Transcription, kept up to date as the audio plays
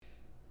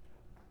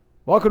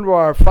Welcome to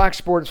our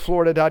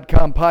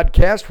FoxSportsFlorida.com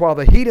podcast. While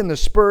the Heat and the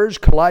Spurs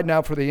collide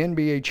now for the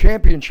NBA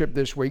championship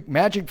this week,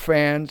 Magic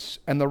fans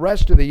and the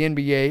rest of the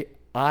NBA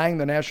eyeing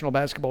the National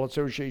Basketball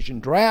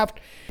Association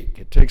draft.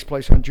 It takes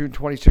place on June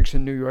 26th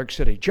in New York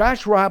City.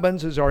 Josh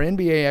Robbins is our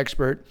NBA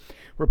expert,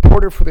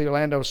 reporter for the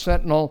Orlando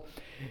Sentinel,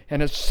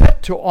 and is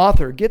set to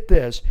author, get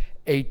this,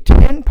 a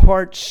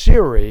 10-part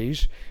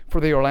series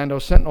for the Orlando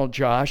Sentinel,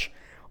 Josh,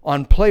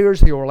 on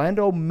players the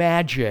Orlando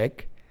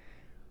Magic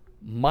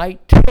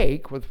might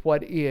take with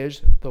what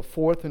is the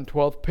 4th and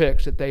 12th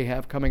picks that they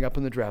have coming up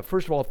in the draft.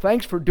 First of all,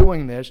 thanks for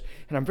doing this,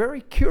 and I'm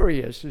very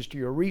curious as to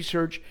your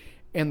research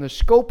and the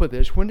scope of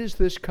this. When does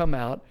this come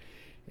out,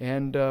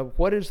 and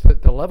what is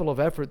the level of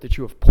effort that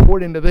you have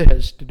poured into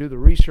this to do the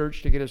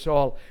research to get us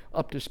all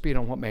up to speed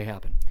on what may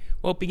happen?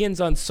 Well, it begins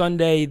on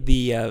Sunday,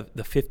 the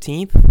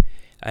 15th,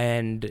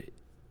 and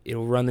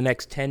it'll run the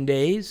next 10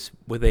 days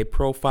with a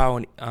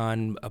profile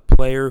on a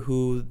player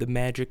who the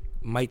Magic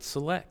might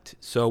select.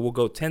 So we'll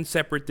go 10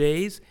 separate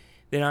days.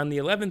 Then on the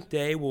 11th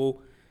day,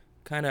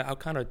 I'll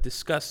kind of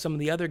discuss some of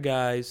the other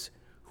guys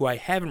who I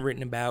haven't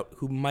written about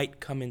who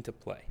might come into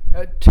play.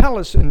 Tell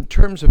us, in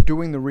terms of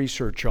doing the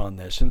research on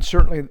this, and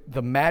certainly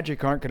the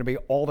Magic aren't going to be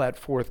all that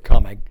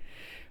forthcoming.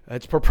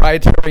 It's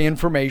proprietary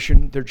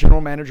information. Their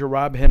general manager,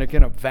 Rob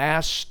Hennigan, a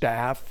vast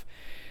staff,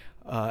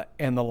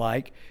 and the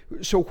like.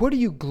 So where do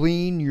you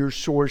glean your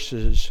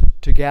sources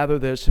to gather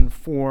this and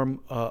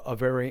form a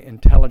very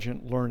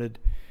intelligent, learned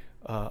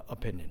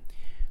opinion?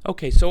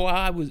 Okay, so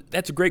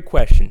that's a great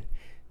question.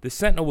 The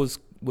Sentinel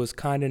was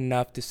kind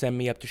enough to send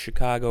me up to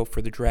Chicago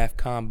for the draft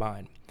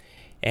combine,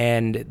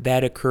 and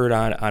that occurred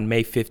on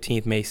May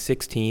 15th, May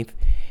 16th,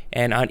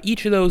 and on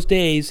each of those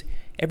days,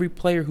 every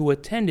player who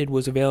attended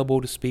was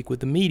available to speak with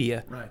the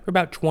media for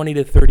about 20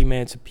 to 30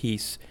 minutes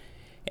apiece.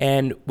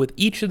 And with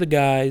each of the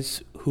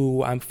guys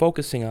who I'm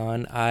focusing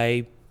on,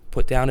 I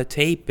put down a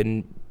tape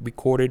and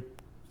recorded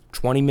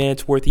 20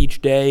 minutes worth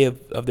each day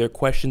of their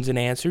questions and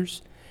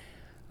answers.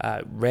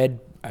 I've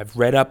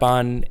read up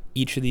on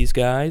each of these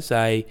guys.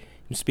 I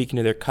am speaking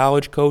to their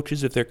college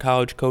coaches, if their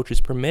college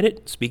coaches permit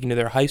it, speaking to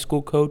their high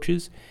school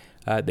coaches,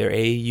 their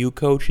AAU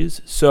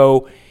coaches.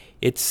 So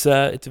it's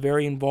a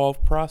very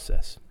involved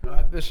process.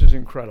 This is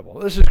incredible.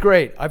 This is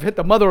great. I've hit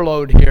the mother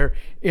lode here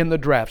in the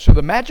draft. So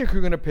the Magic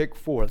are going to pick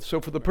 4th. So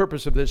for the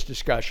purpose of this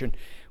discussion,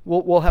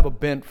 we'll have a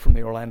bent from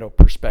the Orlando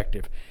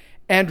perspective.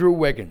 Andrew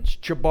Wiggins,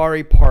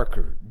 Jabari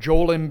Parker,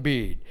 Joel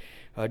Embiid,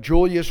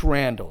 Julius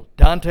Randle,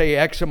 Dante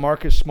Exum,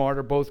 Marcus Smart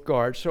are both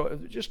guards. So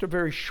just a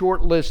very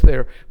short list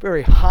there.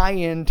 Very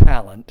high-end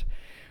talent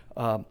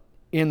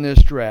in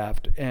this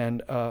draft.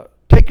 And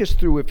take us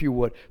through, if you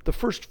would, the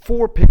first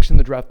 4 picks in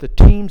the draft, the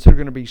teams that are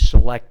going to be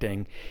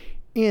selecting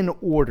in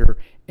order,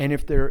 and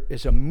if there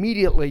is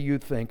immediately, you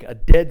think, a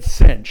dead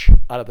cinch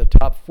out of the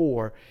top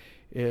 4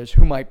 is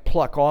who might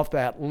pluck off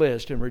that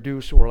list and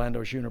reduce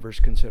Orlando's universe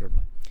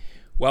considerably.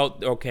 Well,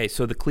 okay,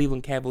 so the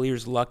Cleveland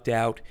Cavaliers lucked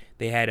out.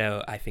 They had,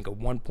 I think, a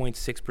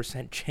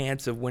 1.6%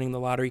 chance of winning the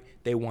lottery.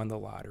 They won the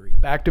lottery.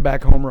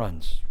 Back-to-back home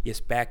runs. Yes,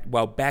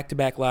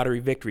 back-to-back lottery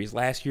victories.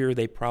 Last year,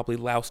 they probably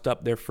loused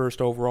up their first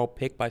overall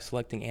pick by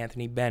selecting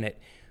Anthony Bennett,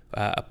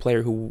 a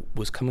player who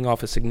was coming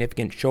off a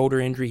significant shoulder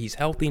injury. He's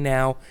healthy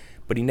now,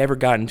 but he never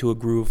got into a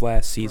groove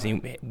last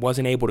season. He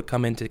wasn't able to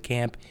come into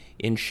camp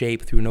in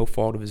shape through no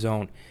fault of his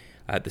own.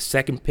 The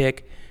second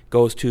pick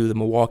goes to the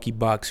Milwaukee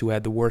Bucks, who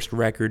had the worst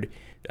record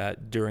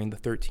during the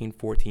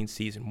 13-14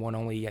 season, won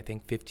only, I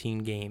think, 15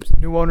 games.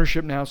 New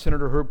ownership now.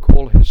 Senator Herb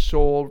Kohl has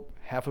sold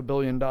 $500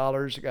 million.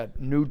 Got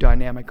new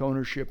dynamic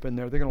ownership in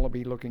there. They're going to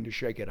be looking to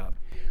shake it up.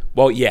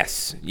 Well,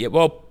 yes.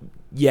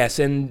 Yes,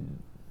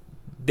 and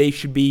they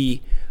should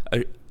be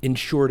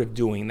insured of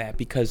doing that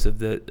because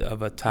of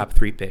a top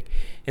 3 pick.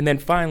 And then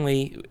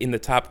finally, in the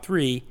top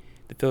 3,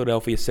 the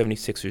Philadelphia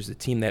 76ers, the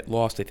team that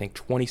lost, I think,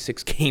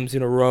 26 games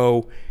in a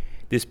row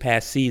this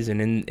past season,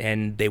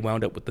 and they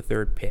wound up with the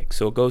 3rd pick.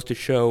 So it goes to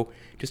show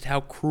just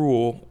how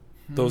cruel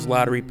those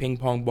lottery ping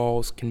pong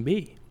balls can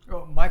be.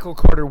 Michael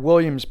Carter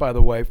Williams, by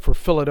the way, for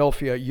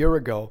Philadelphia a year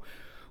ago,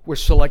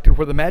 was selected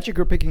where the Magic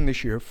are picking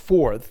this year,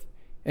 4th,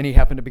 and he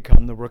happened to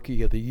become the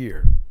Rookie of the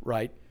Year,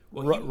 right?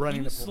 Well,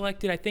 he was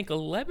selected, I think,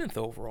 11th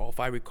overall, if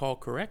I recall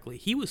correctly.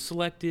 He was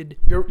selected.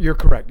 You're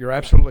correct. You're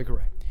absolutely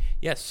correct.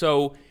 Yes,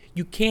 so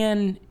you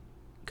can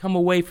come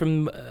away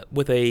from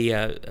with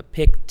a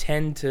pick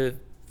 10 to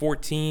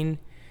 14.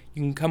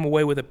 You can come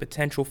away with a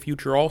potential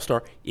future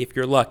All-Star if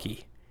you're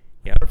lucky.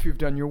 Yeah. If you've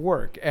done your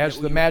work, as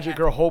the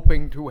Magic are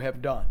hoping to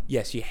have done.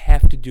 Yes, you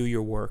have to do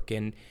your work.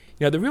 And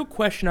the real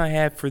question I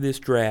have for this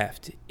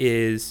draft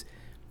is,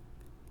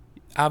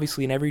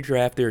 obviously in every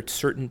draft there are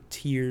certain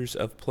tiers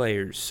of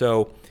players.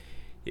 So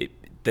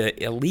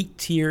the elite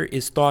tier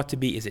is thought to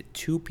be, is it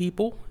 2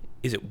 people?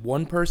 Is it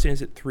 1 person?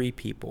 Is it 3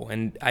 people?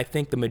 And I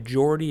think the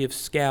majority of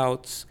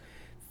scouts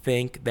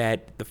think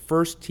that the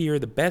first tier,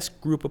 the best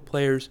group of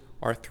players,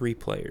 are 3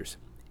 players.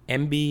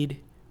 Embiid,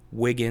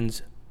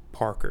 Wiggins,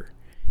 Parker.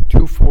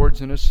 2 forwards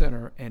and a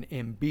center, and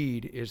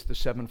Embiid is the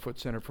 7-foot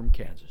center from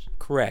Kansas.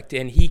 Correct,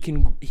 and he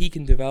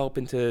can develop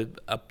into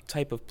a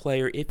type of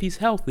player, if he's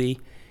healthy,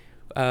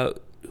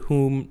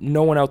 whom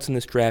no one else in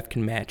this draft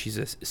can match. He's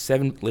a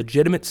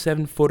legitimate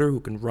 7-footer who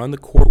can run the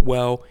court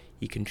well.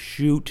 He can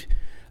shoot.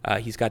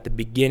 He's got the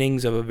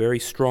beginnings of a very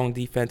strong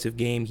defensive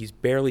game. He's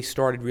barely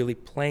started really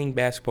playing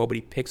basketball, but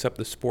he picks up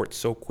the sport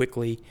so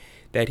quickly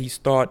that he's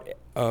thought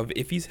of,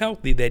 if he's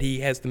healthy, that he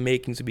has the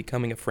makings of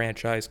becoming a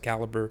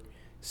franchise-caliber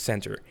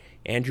center.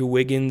 Andrew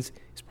Wiggins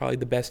is probably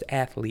the best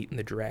athlete in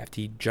the draft.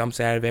 He jumps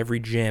out of every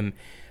gym,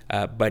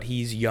 but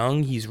he's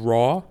young, he's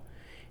raw.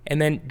 And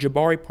then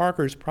Jabari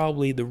Parker is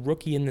probably the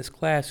rookie in this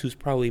class who's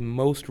probably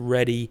most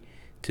ready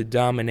to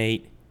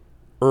dominate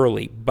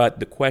early. But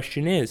the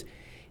question is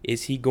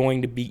he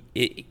going to be,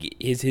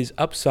 is his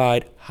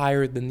upside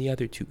higher than the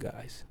other two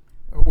guys?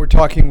 We're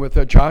talking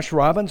with Josh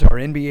Robbins, our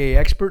NBA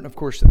expert, and of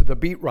course the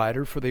beat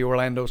writer for the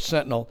Orlando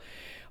Sentinel,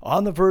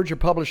 on the verge of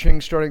publishing,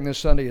 starting this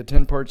Sunday, a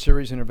 10-part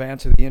series in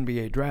advance of the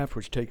NBA draft,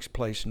 which takes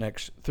place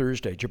next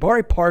Thursday.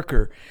 Jabari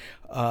Parker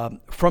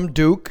from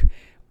Duke,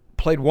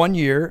 played 1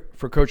 year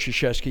for Coach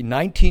Krzyzewski,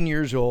 19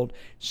 years old,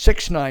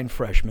 6'9"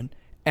 freshman.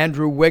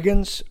 Andrew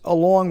Wiggins,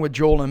 along with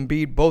Joel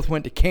Embiid, both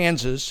went to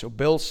Kansas. So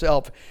Bill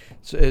Self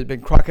has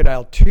been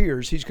crocodile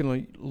tears. He's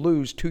going to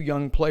lose two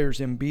young players.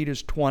 Embiid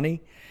is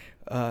 20.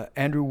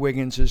 Andrew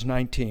Wiggins is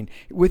 19.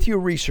 With your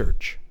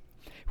research,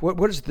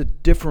 what is the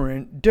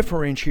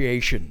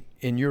differentiation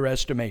in your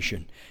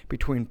estimation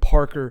between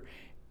Parker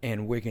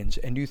and Wiggins?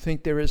 And do you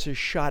think there is a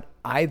shot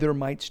either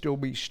might still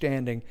be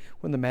standing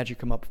when the Magic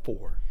come up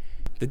 4?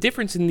 The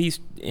difference in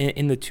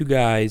the two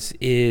guys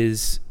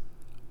is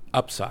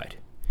upside.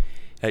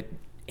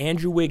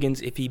 Andrew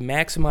Wiggins, if he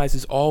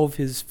maximizes all of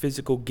his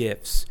physical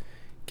gifts,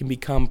 can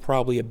become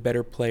probably a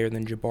better player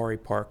than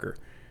Jabari Parker.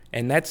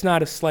 And that's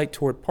not a slight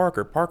toward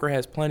Parker. Parker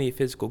has plenty of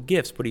physical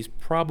gifts, but he's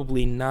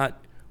probably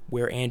not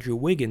where Andrew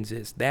Wiggins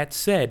is. That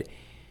said,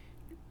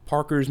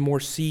 Parker is more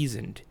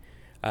seasoned.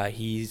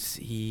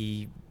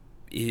 He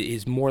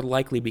is more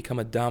likely to become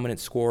a dominant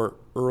scorer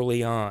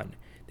early on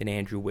than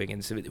Andrew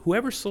Wiggins.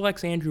 Whoever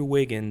selects Andrew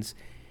Wiggins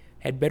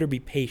had better be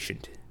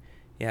patient.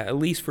 Yeah, at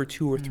least for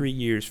 2 or 3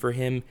 years for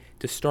him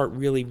to start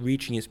really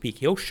reaching his peak.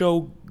 He'll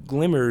show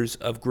glimmers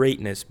of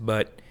greatness,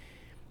 but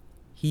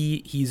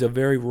he's a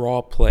very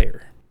raw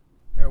player.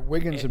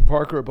 Wiggins and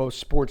Parker are both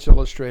Sports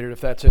Illustrated,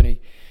 if that's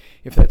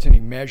any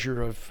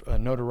measure of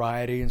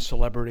notoriety and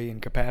celebrity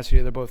and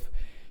capacity. They're both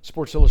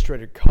Sports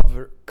Illustrated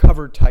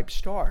cover type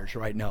stars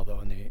right now, though,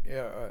 in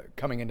the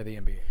coming into the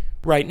NBA.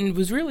 Right, and it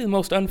was really the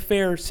most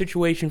unfair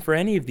situation for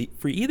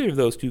either of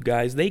those two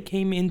guys. They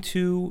came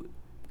into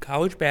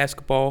college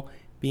basketball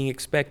being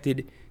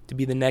expected to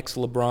be the next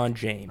LeBron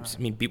James.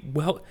 I mean,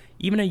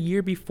 even a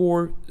year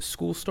before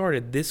school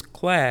started, this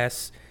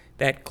class,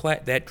 that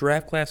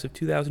draft class of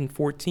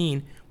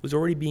 2014, was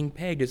already being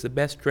pegged as the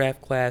best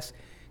draft class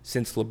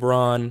since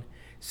LeBron,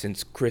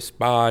 since Chris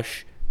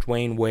Bosh,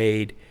 Dwayne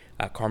Wade,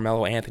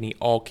 Carmelo Anthony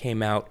all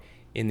came out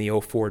in the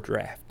 2004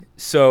 draft.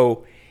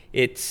 So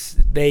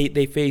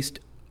they faced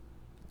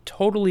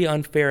totally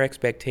unfair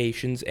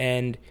expectations,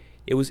 and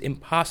it was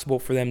impossible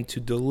for them to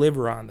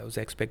deliver on those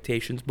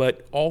expectations.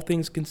 But all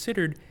things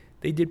considered,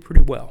 they did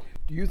pretty well.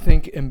 Do you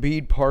think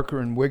Embiid, Parker,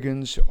 and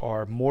Wiggins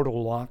are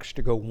mortal locks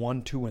to go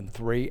 1, 2, and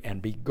 3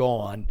 and be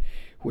gone,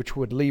 which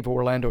would leave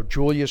Orlando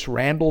Julius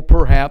Randle,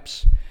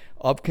 perhaps,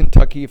 of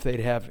Kentucky, if they'd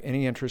have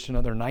any interest in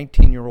another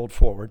 19-year-old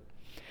forward?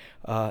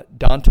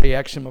 Dante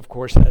Exum, of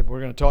course,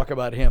 we're going to talk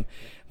about him.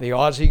 The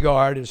Aussie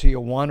guard, is he a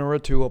 1 or a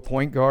 2, a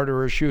point guard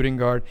or a shooting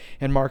guard?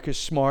 And Marcus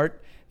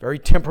Smart, very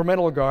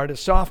temperamental guard, a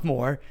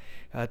sophomore.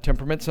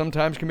 Temperament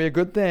sometimes can be a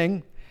good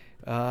thing,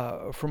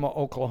 from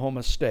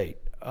Oklahoma State.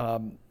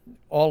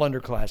 All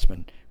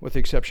underclassmen, with the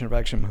exception of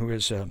Exum, who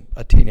is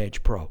a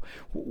teenage pro.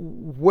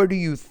 What do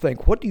you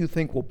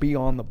think will be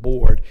on the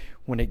board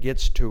when it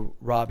gets to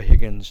Rob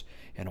Higgins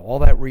and all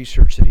that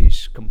research that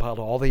he's compiled,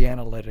 all the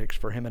analytics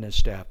for him and his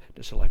staff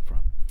to select from?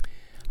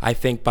 I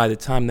think by the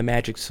time the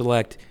Magic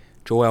select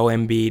Joel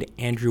Embiid,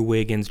 Andrew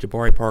Wiggins,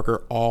 Jabari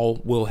Parker,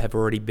 all will have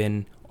already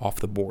been off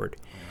the board.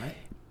 All right.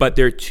 But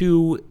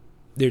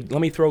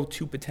let me throw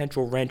two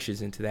potential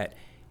wrenches into that.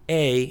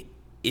 A,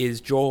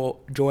 is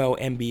Joel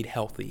Embiid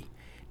healthy?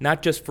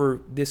 Not just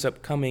for this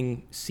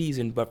upcoming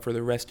season, but for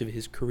the rest of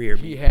his career.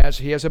 He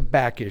has a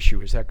back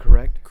issue, is that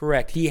correct?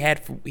 Correct. He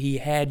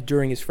had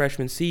during his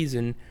freshman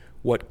season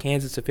what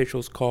Kansas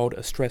officials called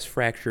a stress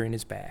fracture in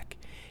his back.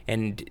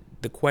 And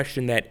the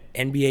question that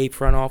NBA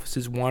front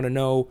offices want to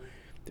know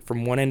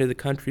from one end of the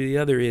country to the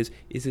other is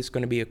this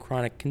going to be a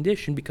chronic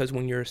condition? Because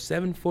when you're a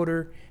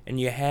 7-footer and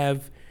you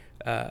have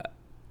a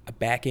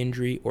back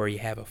injury or you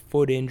have a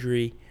foot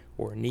injury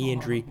or a knee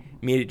injury,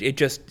 I mean, it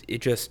just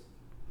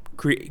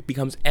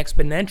becomes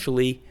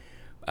exponentially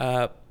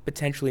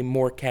potentially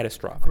more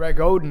catastrophic. Greg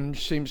Oden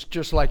seems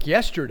just like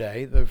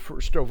yesterday, the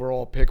first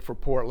overall pick for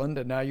Portland,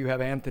 and now you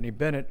have Anthony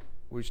Bennett,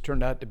 which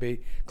turned out to be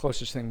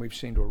closest thing we've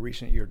seen to a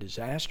recent year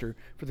disaster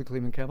for the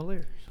Cleveland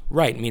Cavaliers.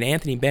 Right. I mean,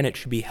 Anthony Bennett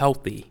should be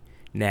healthy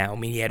now. I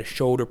mean, he had a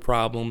shoulder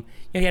problem.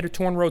 Yeah, he had a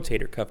torn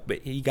rotator cuff, but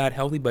he got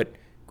healthy. But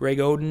Greg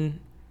Oden,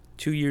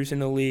 2 years in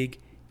the league,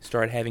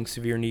 started having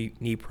severe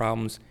knee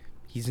problems.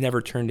 He's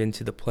never turned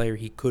into the player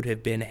he could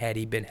have been had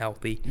he been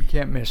healthy. You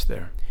can't miss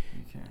there.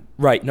 You can't.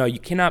 Right. No, you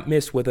cannot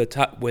miss with a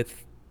top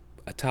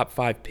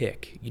 5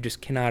 pick. You just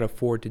cannot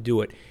afford to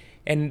do it.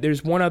 And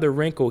there's one other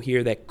wrinkle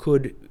here that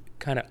could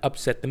kind of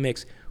upset the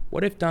mix.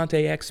 What if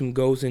Dante Exum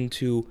goes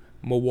into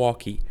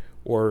Milwaukee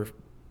or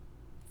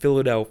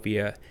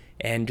Philadelphia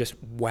and just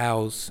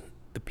wows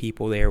the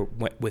people there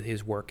with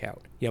his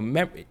workout?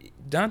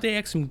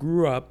 Dante Exum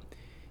grew up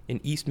in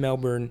East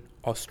Melbourne,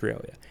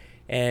 Australia,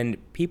 and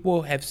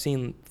people have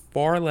seen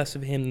far less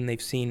of him than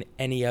they've seen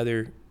any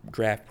other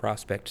draft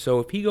prospect. So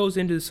if he goes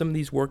into some of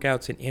these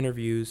workouts and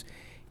interviews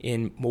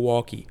in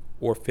Milwaukee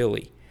or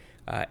Philly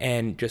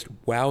and just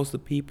wows the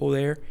people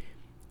there,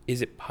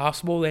 is it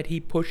possible that he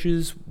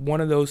pushes one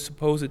of those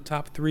supposed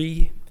top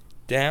 3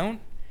 down?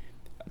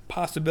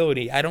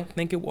 Possibility. I don't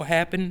think it will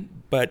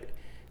happen, but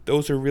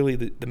those are really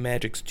the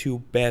Magic's 2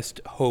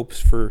 best hopes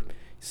for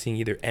seeing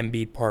either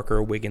Embiid, Parker,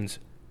 or Wiggins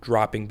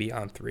dropping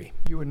beyond 3.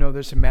 You would know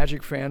this, and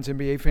Magic fans,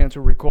 NBA fans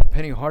will recall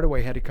Penny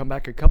Hardaway had to come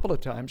back a couple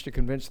of times to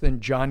convince then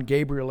John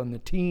Gabriel and the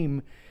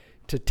team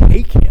to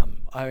take him.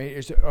 I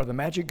mean, are the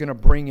Magic going to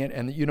bring in,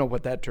 and you know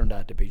what that turned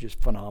out to be,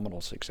 just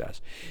phenomenal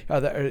success.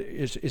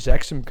 Is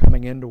Exum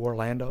coming into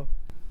Orlando?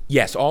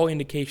 Yes, all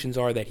indications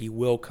are that he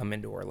will come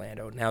into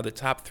Orlando. Now, the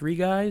top 3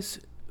 guys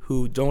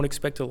who don't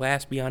expect to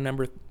last beyond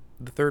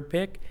the 3rd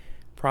pick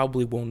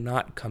probably will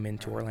not come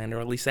into Orlando,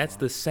 or at least that's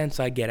the sense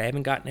I get. I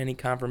haven't gotten any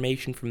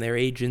confirmation from their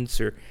agents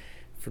or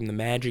from the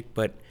Magic,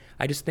 but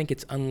I just think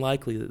it's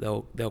unlikely that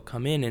they'll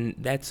come in, and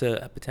that's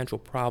a potential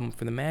problem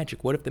for the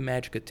Magic. What if the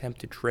Magic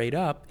attempt to trade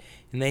up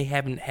and they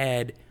haven't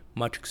had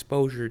much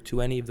exposure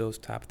to any of those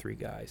top 3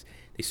 guys?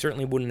 They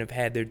certainly wouldn't have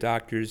had their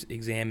doctors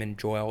examine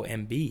Joel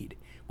Embiid,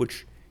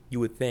 which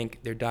you would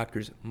think their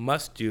doctors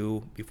must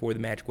do before the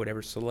Magic would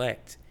ever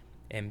select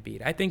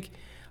Embiid. I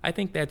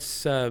think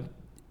that's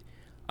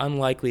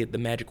unlikely that the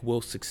Magic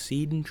will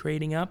succeed in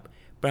trading up,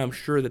 but I'm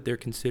sure that they're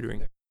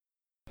considering it.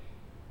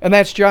 And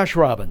that's Josh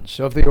Robbins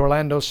of the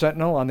Orlando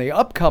Sentinel on the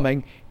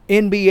upcoming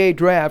NBA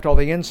Draft. All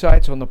the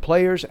insights on the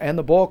players and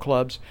the ball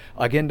clubs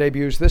again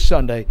debuts this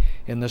Sunday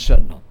in the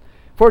Sentinel.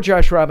 For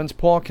Josh Robbins,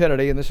 Paul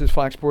Kennedy, and this is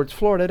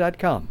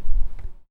FoxSportsFlorida.com.